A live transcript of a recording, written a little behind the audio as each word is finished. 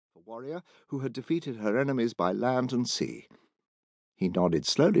warrior who had defeated her enemies by land and sea. He nodded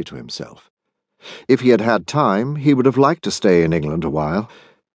slowly to himself. If he had had time, he would have liked to stay in England a while,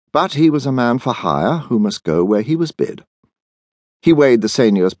 but he was a man for hire who must go where he was bid. He weighed the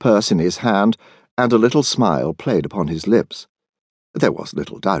seigneur's purse in his hand, and a little smile played upon his lips. There was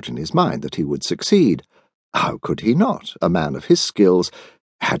little doubt in his mind that he would succeed. How could he not, a man of his skills?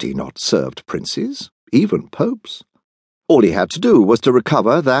 Had he not served princes, even popes? All he had to do was to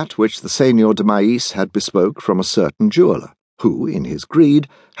recover that which the Seigneur de Maïs had bespoke from a certain jeweller, who, in his greed,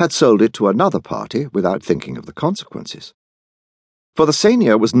 had sold it to another party without thinking of the consequences. For the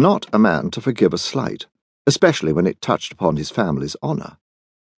Seigneur was not a man to forgive a slight, especially when it touched upon his family's honour.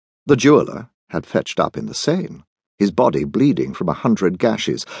 The jeweller had fetched up in the Seine, his body bleeding from 100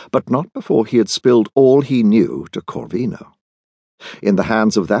 gashes, but not before he had spilled all he knew to Corvino. In the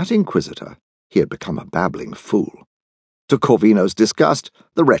hands of that inquisitor, he had become a babbling fool. To Corvino's disgust,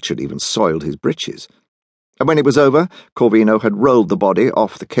 the wretch had even soiled his breeches. And when it was over, Corvino had rolled the body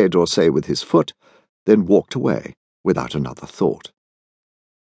off the Quai d'Orsay with his foot, then walked away without another thought.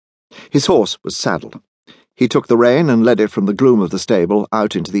 His horse was saddled. He took the rein and led it from the gloom of the stable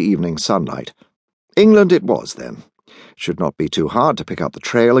out into the evening sunlight. England it was, then. It should not be too hard to pick up the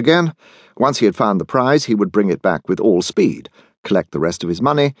trail again. Once he had found the prize, he would bring it back with all speed, collect the rest of his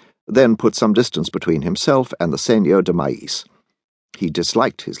money, then put some distance between himself and the Seigneur de Maïs. He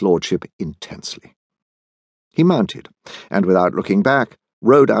disliked his lordship intensely. He mounted, and without looking back,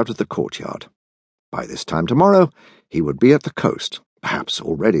 rode out of the courtyard. By this time tomorrow, he would be at the coast, perhaps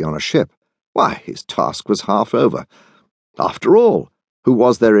already on a ship. Why, his task was half over. After all, who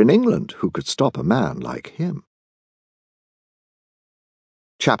was there in England who could stop a man like him?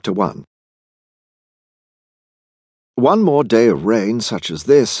 Chapter 1. One more day of rain such as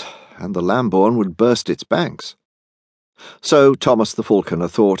this, and the Lambourne would burst its banks. So Thomas the Falconer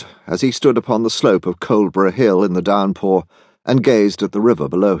thought, as he stood upon the slope of Coldborough Hill in the downpour and gazed at the river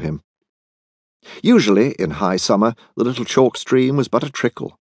below him. Usually, in high summer, the little chalk stream was but a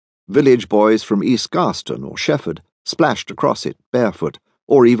trickle. Village boys from East Garston or Shefford splashed across it barefoot,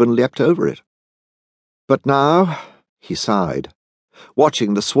 or even leapt over it. But now, he sighed,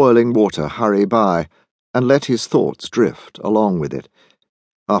 watching the swirling water hurry by, and let his thoughts drift along with it.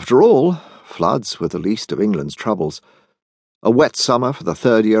 After all, floods were the least of England's troubles. A wet summer for the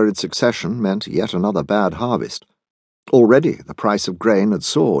third year in succession meant yet another bad harvest. Already the price of grain had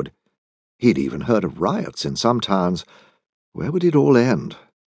soared. He'd even heard of riots in some towns. Where would it all end?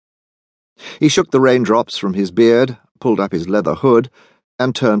 He shook the raindrops from his beard, pulled up his leather hood,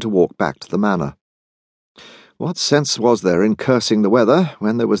 and turned to walk back to the manor. What sense was there in cursing the weather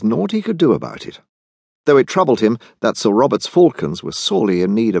when there was naught he could do about it? Though it troubled him that Sir Robert's falcons were sorely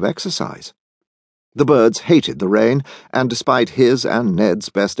in need of exercise. The birds hated the rain, and despite his and Ned's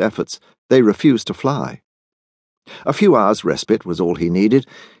best efforts, they refused to fly. A few hours' respite was all he needed.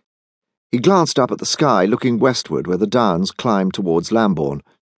 He glanced up at the sky, looking westward where the downs climbed towards Lambourne,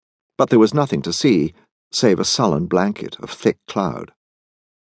 but there was nothing to see save a sullen blanket of thick cloud.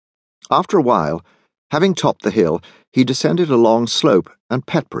 After a while, having topped the hill, he descended a long slope, and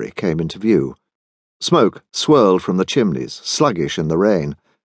Petbury came into view. Smoke swirled from the chimneys, sluggish in the rain.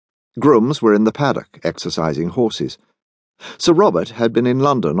 Grooms were in the paddock, exercising horses. Sir Robert had been in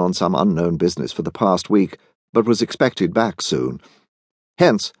London on some unknown business for the past week, but was expected back soon.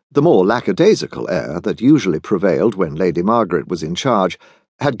 Hence, the more lackadaisical air that usually prevailed when Lady Margaret was in charge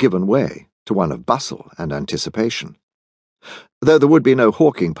had given way to one of bustle and anticipation. Though there would be no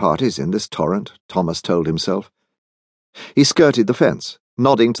hawking parties in this torrent, Thomas told himself. He skirted the fence,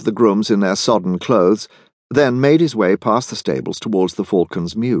 nodding to the grooms in their sodden clothes, then made his way past the stables towards the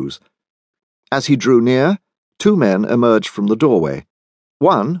Falcon's Mews. As he drew near, 2 men emerged from the doorway.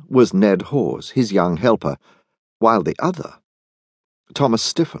 One was Ned Hawes, his young helper, while the other— Thomas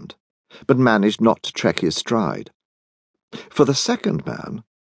stiffened, but managed not to check his stride. For the second man,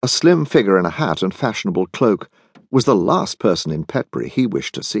 a slim figure in a hat and fashionable cloak, was the last person in Petbury he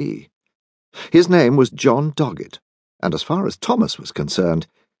wished to see. His name was John Doggett, and as far as Thomas was concerned,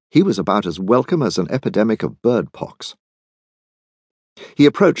 he was about as welcome as an epidemic of bird-pox. He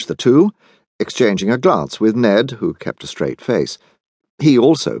approached the two, exchanging a glance with Ned, who kept a straight face. He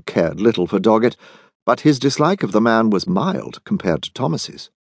also cared little for Doggett, but his dislike of the man was mild compared to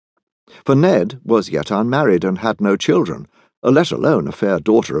Thomas's. For Ned was yet unmarried and had no children, let alone a fair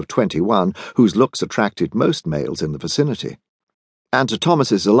daughter of 21, whose looks attracted most males in the vicinity. And to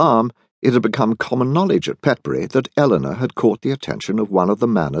Thomas's alarm, it had become common knowledge at Petbury that Eleanor had caught the attention of one of the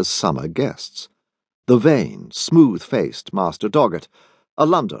manor's summer guests, the vain, smooth-faced Master Doggett, a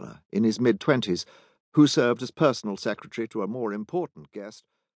Londoner in his mid-20s, who served as personal secretary to a more important guest